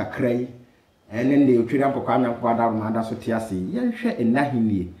bedunu bi kakrai ene ne otwira mpokwa nyankwa da ma da so te ase ye hwe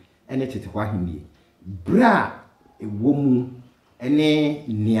enahenie ene tete kwa henie bra ewomu ene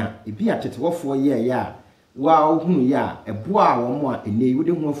nia ebi atete wofo ye ya wa ohunu ya eboa wo mo a ene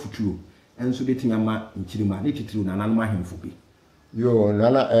yode ho afutuo enso betimi ama nkirima ne titiri na nanom ahemfo bi yo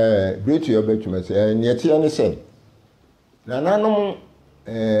nana great you betuma se ne tie ne se nananom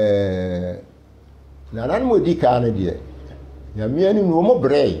nananom odika ne de ya miani no mo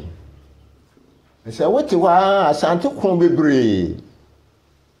brei se wote wa asante kon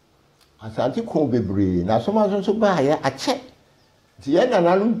bebre na soma so ba ya ache ti ya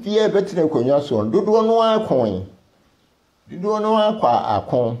nananom bia betene konwa so dodo no akon akwa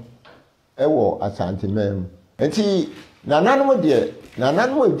akon ewo asante mem enti nananom de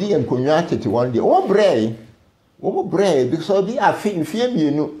nananom di enkonwa tete won de wo brei because bi afin fie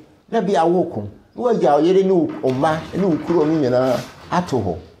mienu na bi awoko wo ja oyere ni oma ni ukuro no nyina ato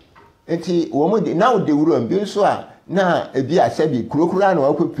ho enti wo mo de na wo de wuro mbi so a na ebi asabi kurokura na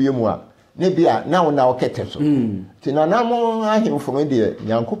wakopie mu a ne bia na wo na okete so ti na namo ahemfo no de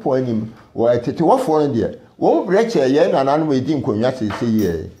nyankopon anim wo tete wofo no de wo breche ye na nano edi nkonwa sese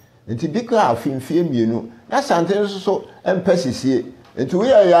ye enti bika afimfie mienu na sante so empesisie enti wo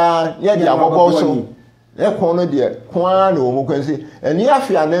ya ye de abobo so e kon no de kwa na wo mu kwansi eni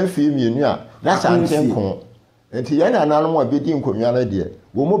afia na mfi mienu a na Asante kon enti ye na nanom a bedi nkonwa na de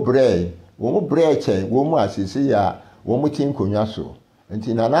wo mu bre chen wo mu asisi ya wo mu tin nkonwa so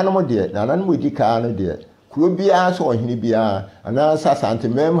enti na nanom de na nanom di ka no de kuro bia so ohini bia ana Asante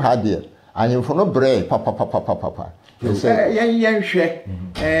mem ha de ahemfo no bre papa yen hwe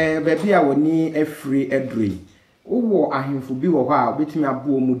baby a woni afri adrui wo ahemfo bi wo ha obetimi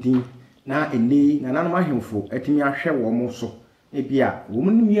abo mu din na eni na nanom ahemfo atimi ahwe wo mu so e bia wo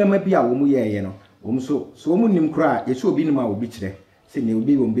mu niyama bia wo mu yeye no wo mu so wo mu nim kura ye so obi nim a obi kire se ne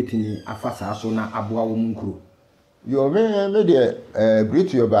obi wo betimi afasa so na aboa wo mu nkuro yo me de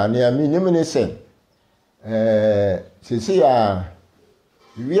greet you ba ne mi nim ne se sisi ya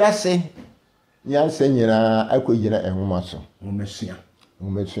wiase nyanse nyina akogina enhoma so umesua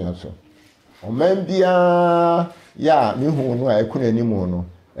so omambia ya mi hu no akuna ni mu no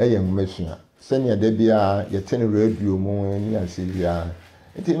eye umesua se ne da bia ye tene radio mu ni ase bia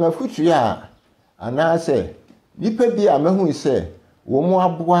enti mafutu ya anase nipa bia mahu se wo mu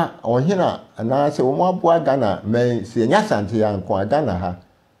aboa ohina anase wo mu aboa Ghana men se nya Asante ya nko Ghana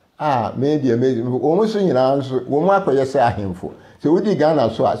ha me bia me wo mu so nyina nso wo mu akoye se ahemfo se wodi Ghana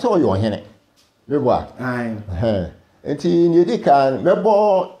so a se oyo ohene beboa enti ni di kan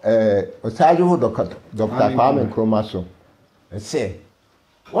mebo osaje ho Dr. Kwame Nkrumah so say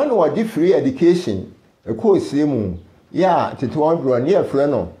one was the free education a course mu ya Tete near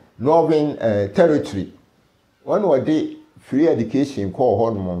freno Northern Territory one was the free education call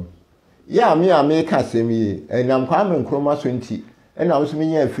hormone ya me America semi nam Kwame Nkrumah so nti na wo so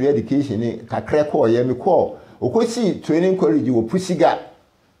me free education ni kakra call ye me call okosi training college wo pusiga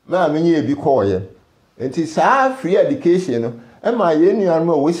ma menye ebi call ye enti sa free education no e ma ye nuan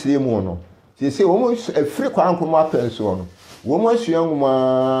ma wo sire mu no ti se wo mo free Kwame Nkrumah penso no wo mo asua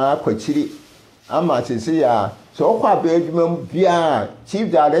nguma akwachiri ama ti se ya so kwa be adwuma bia chief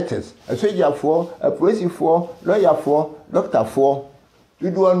directors asojafo apolisifoɔ lawyerfoɔ doctorfoɔ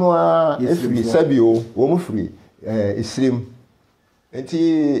dudu no a free sabio wo mo free isrim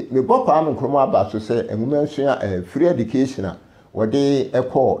enti me bɔ Kwame Nkrumah aba so se enguma asua free education a wode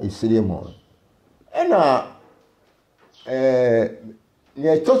ekɔ isire mo ena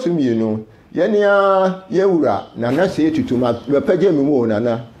ne totumie no yenia yewura nana se tutuma bepaje me mu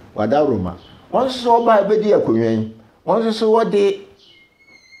nana wadaroma won so ba be di akonwen won so wode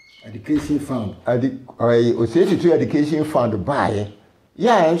education fund o se tutu education fund bae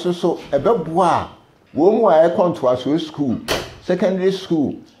ya enso so ebeboa wo mu a ekonto aso school secondary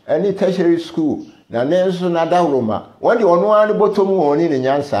school any tertiary school na nenso na daroma won ono an bottom woni ne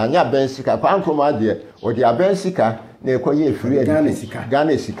nyansa anya bensika Kwame Nkrumah de o de abensika na ekoye free education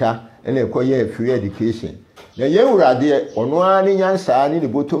Ghana sika na ekoye free education na yewura de ono an nyansa ni ne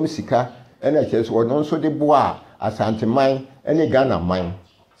bottom sika na cheso ono nso de boa Asante man ene Ghana man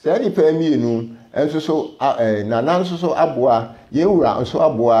se ni pa mienu enso so na nanso so aboa yewura nso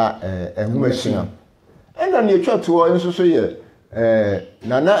aboa ehumesua ena ne etwato enso so ye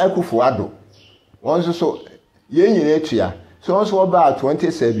Nana Akufo Addo wonso so ye nyina etua so wonso ba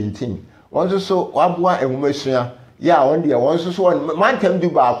 2017 wonso so waboa ehumesua ya won de wonso so mantam du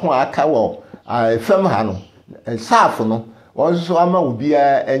ba ko aka wo fam ha no saf no wonso so ama obi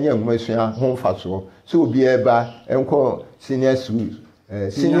a enye ehumesua ho mfaso so obi a ba enko senior school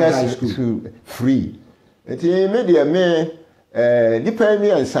free enti me de me nipa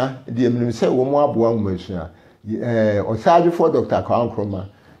mi ansa de mnim se wo mu aboa ehumesua osaje for Dr. Kwame Nkrumah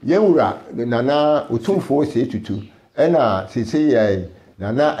yewura nana otumfo se tutu ena sese ye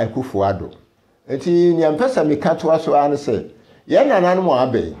nana Akufo Addo enti ni ampesa mekato aso an se ye nana no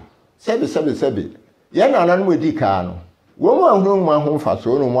abe sebe ye nana no edi ka no wo mu ahunu mu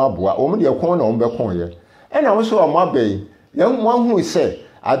ahomfaso no mu aboa wo mu de kon na wo be kon ye ena wo so o mu abe ye mu ahunu se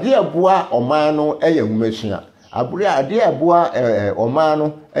ade aboa oman no eye nwumesua abure ade aboa oman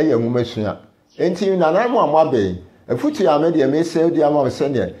no eye nwumesua enti nana mu amabe efutu ya me de me se de ama se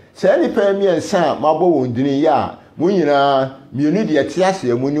ne se ni pa mi ensa mabo wondini ya mu nyina mienu de ati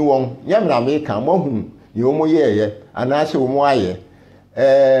ase mu ni won nyamra me ka mo hu ni wo mo yeye anase wo mo aye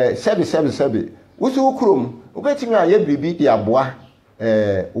sebe wusu ukrum ubetimi aye bibi de aboa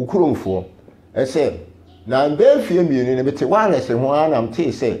ukrumfo ese na mbe fie mienu ne bete warese ho anam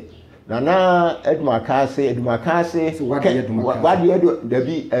te se nana edmakase wadi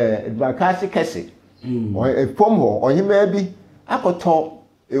dabi edmakase kese pom ho ohima bi akoto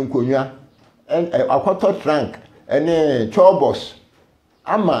enkonwa akoto trunk ene chobos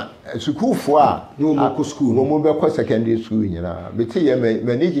ama sukufo a no mo school mo be ko secondary school nyina beti ye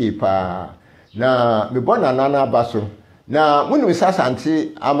manage pa na me bona nana baso na munu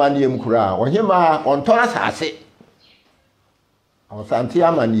Asante amaniem kura ohima onto asase Asante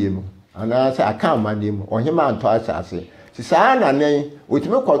amaniem ana se aka amaniem ohima onto asase ti saa na nen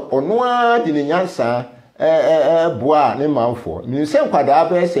otime ko ono a di ne nyansa boa ne manfo ni se nkwada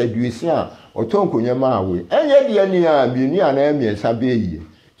ba se aduesi a otonkonye ma awe enye de ani a bienu ana emiensa be yie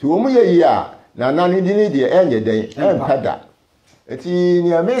ti wo mu ye yi a na nanu di ne de enye den empada eti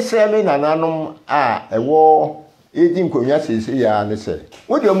ni amese me nananom a ewo edi nkonwa sese ya ne se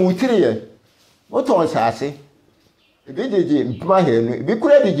wo de mu tiriye wo ton sase ebi jeje mpuma henu ebi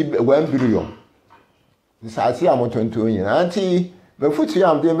kura de 1 billion sase a motonto nyina anti mafutu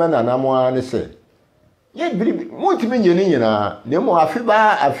ya mde me nanamo a ne se ye biri mutimi nyeni nyina ne mo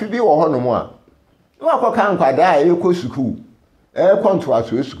afibi wo honom a wo akoka nkwada a ekọ school konto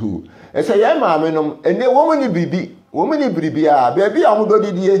aso school ese ye maame nom ene wo mu ni bibi wo mu ni biribi a beebi a mo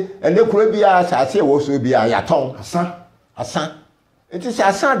dodidie ene kura bi a sase wo so bi a yaton asa enti se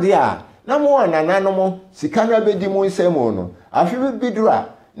asa de a na mo anananom sika na bedi mu nsemo no afibi bidura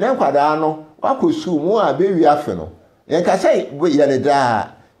na nkwada no wako su mu a bewi afe no ye ka sai ye ne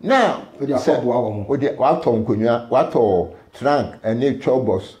da na odi afobo awo mu odi wato nkonwa wato trunk ene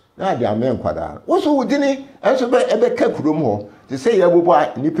chobos na de amen kwada wo so wudini enso be ebe ka kurom ho ti sei ye bobo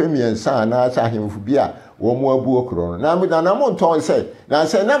nipa miensa na sa hemfu bi a wo mu abu okro na mi na mo nton sei na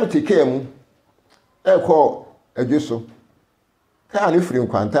sei na mtike mu ekọ adweso ka ni firi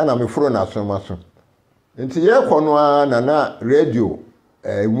nkwanta na me furo na Asonomaso nti ye kọ no na radio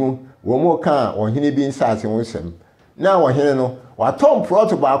mu wo mo ka ohene bi nsase wonsem na ohene no watom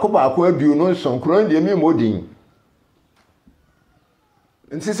prot baako aduo no nsonkro ndie mi modin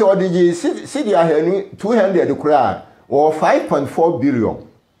nti se odigi sidi ahenu 200 kura o 5.4 billion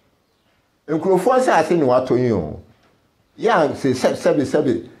nkrofo nsase ni watonyi o ya se sebe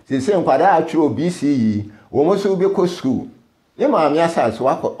se nkwada atwiro BCE wo mo so be ko school ni maame asase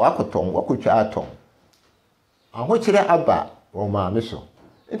wakoton wakotwa aton ahokyere aba wo maame so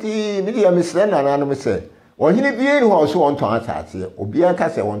nti mi dia misre nananom se ohini bie ni ho so wonton asase obi aka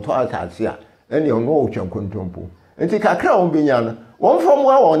se wonton asase a ene ono otwankontompo nti kakra won benya no won fom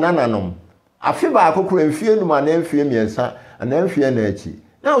wa won nananom afi ba akokura mfie numa na mfie miensa na mfie na achi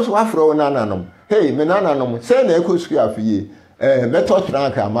na so afro won nananom hey me nananom se na ekosu afie method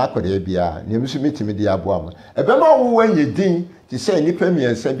ranka amakore bia ne msu mitimi dia aboa ebema wo wanye din ti se nipa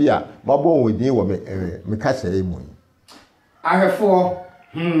miensa bia mabo won din wo me kasa emu ahefo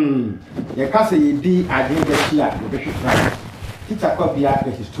ye kasa ye di adingachi a ye behwehwa teacher Kobea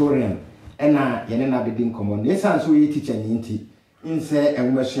the historian ena ye ne na be din komo ne san so ye teacher ni nti nse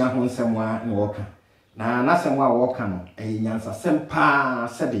enwasua ho nsemwa na woka na nasemwa woka no nyansa sempa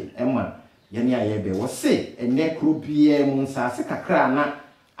sebe ema ye ne ayebe wo se ene kuro bia mu nsase kakra na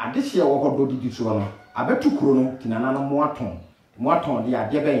adehye wo hodo didi so no abetu kuro no kinana no moaton de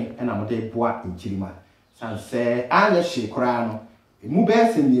ade ben ena mo de boa enchirima sanse anya hye kura no mu be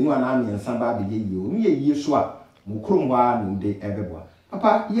se mienu ana miensa ba be ye o mi ye so a mu kuro ho a no de ebeboa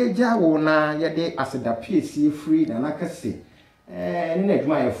papa ye ja wo na ye de aseda piesi free na nakase ni na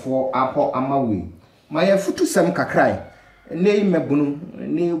adwuma ye fo apo amawe ma ye futu sem kakrai nei mebunu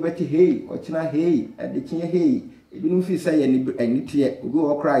nei ubeti hey ochina hey adekye hey ebinu fi say ye ni tie obi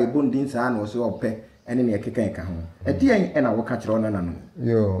wo kra ye bondin sa na o se ope ene ne kekan ka ho ade en na wo ka kire ona nanu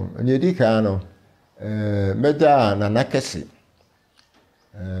yo ni edi ka no meda na nakase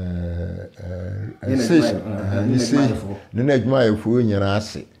ni na adwuma ye fo nyina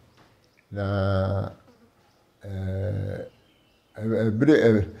ase na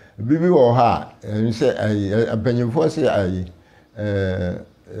bibi wo ha nse abanyimfo se ayi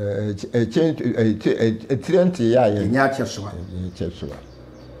trenti ya ye nya chesoa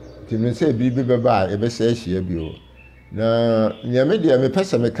timi se bibi beba e be se ahia bi o na nyame dia me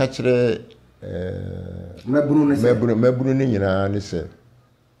pese me ka kire mabunu ni nyina ne se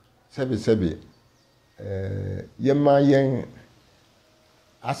sebe yema yen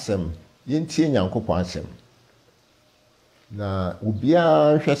asem yentie nyankopon asem na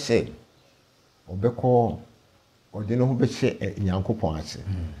ubia hwese obekọ odine ho beche nyankopon ase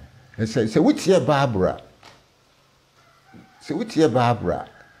se wutie babra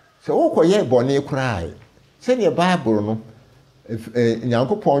se wokoye bone krai se ne babro no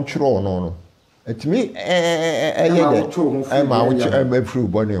nyankopon tworo no etimi eye ma wo afru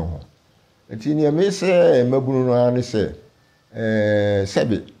bone ho etini me se mabunu no ane se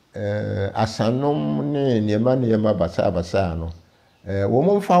sebe asanom ne niema basa no wo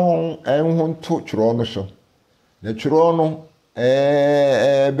mo mfa won enho nto tworo no so na tworo no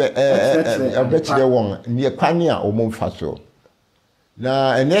be kire won ne kwane a wo mo mfa so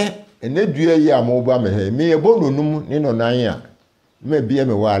na ene ene dua yi a mo ba me he me ebo nonum ni no nan a me bia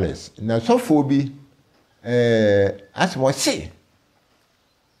me wireless na sofo bi asmo si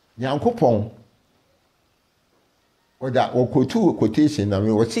Nyankopon oda okotu quotation na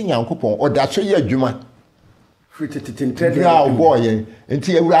me wo si Nyankopon oda so ye adwuma ya boy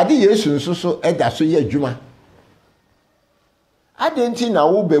enti Awurade Yesu nso so eda so ye adwuma adenti na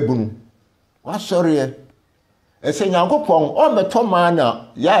wo babunu wa sɔre ese Nyankopon o meto ma na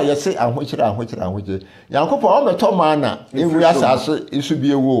ya yese ahokyere Nyankopon o meto ma na ewu asase isu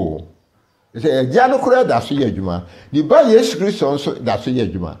bi ewo ese agya no kura da so ye adwuma di ba Yesu Kristo nso da so ye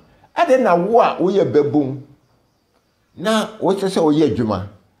adwuma ade na wo a wo ye babun na wo se wo ye adwuma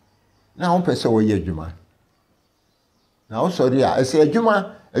na wo pese wo ye adwuma na wo sɔre a ese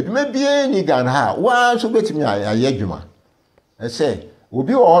adwuma bie ni gan ha wa so betimi aye adwuma ese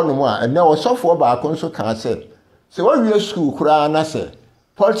obi wo hono a ene osofo ba ko nso kan se wo wie school kura na se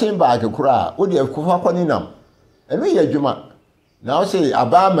polythene bag kura wo de kofa kwani nam eme ye adwuma na wo se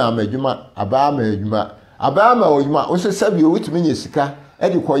abama adwuma wo se sabi o witimi nye sika e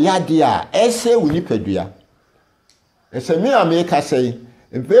de ko yade a ese wo nipadua ese me ameka sei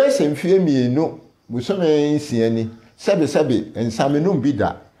empese mfie mienu busome nsiani sebe ensamenu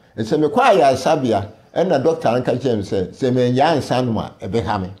bida ese me kwa ya sabia ena doctor anka jem se me nya nsa no a ebe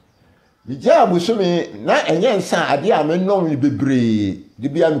ha me bija busome na enye nsa ade a me nom bebre de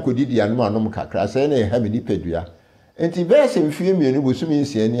bia me kodidi anom anom kakra se na ha me nipadua enti verse mfie mienu busome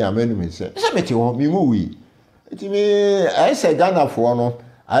nsiani amenu se mete ho mi mu wi enti me aise Ghana fo no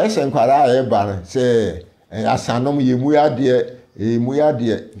aise nkwara a eba se asanom yemu ade ye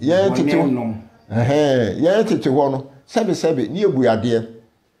tete ye tete ho no sebe ni ebu ade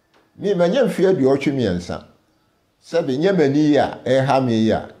ni manya mfie adu otwemiensa sebe nyamani ya ha me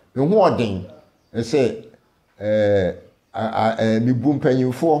ya me ho odin se mi bu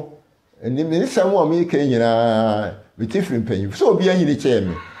mpanyimfo ni me sam a me kan nyina me tifri mpanyimfo so obi anyini che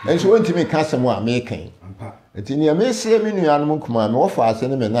me enso wontimi ka sam a me kan enti ni me se me nuanom kuma me wo fa ase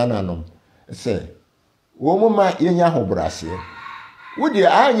ne me nananom se wo mama yenya hobrase wo de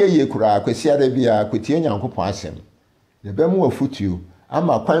anye ye kura kwasiara bia kwetie Nyankopon asem ne be mu afutuo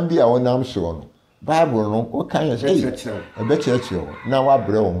ama kwan bi a wonam so no Bible no o kan ye say e be churchill na wa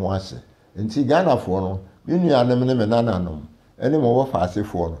bre wo ho ase enti Ghana fo no me nuanom ne me nananom ene mo wo fa ase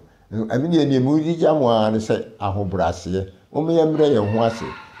fo no amini ene mu digya mo an se ahobrase o me yemre ye ho ase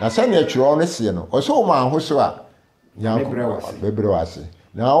na se ne twiro no se no o so ma ho so a Nyankopon bebre wase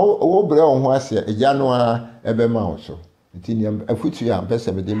na wo bre wo ho ase egya no a ebe ma wo so enti ni afutu ya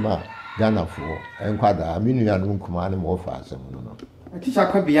mpese me de ma Ghana fo enkwada me nuanom kuma ne mo fa ase mo no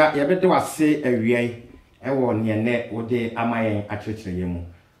Teacher Kobea yebede wase awiai ewo ne ne wode amayen akyekere mu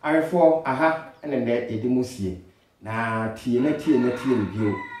arefo aha ene ne edimusie na tie ne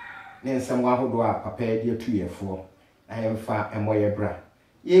bio ne nsem ahodo a papa de atuyefo na yemfa emoye bra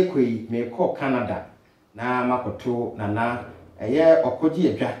ye koi me ko Canada na makoto na eye okoji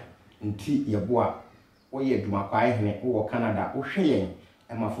edwa nti yeboa wo ye adwuma kwa ehne wo Canada wo hwe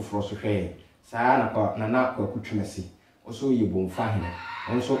ema foforo so hwe saa na kwa kutwemesi oso ye bomfa hene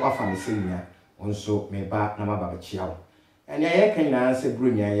onso afa me senya onso me ba na maba bachiawo ene ye kan na se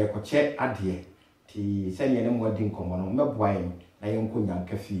brunya ye koche ade ti senya ne mo adi nkomo no meboa yen na ye nkonya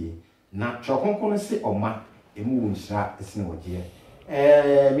nkafie na chokonkono se oma emu wonhira esine woje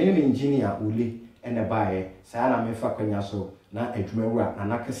mini engineer ule ene baaye saa na me fa kwanya so na adwumawura na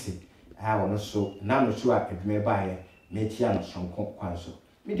nakase wono so na no so adwuma baaye me tia no sonko kwanso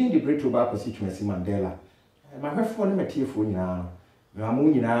me din di breto ba ko situasi Mandela ma hwefo ne metiefo nyina me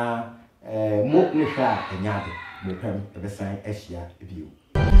amu nyina mo ne hwa anyade me pem ebesan ahia ebio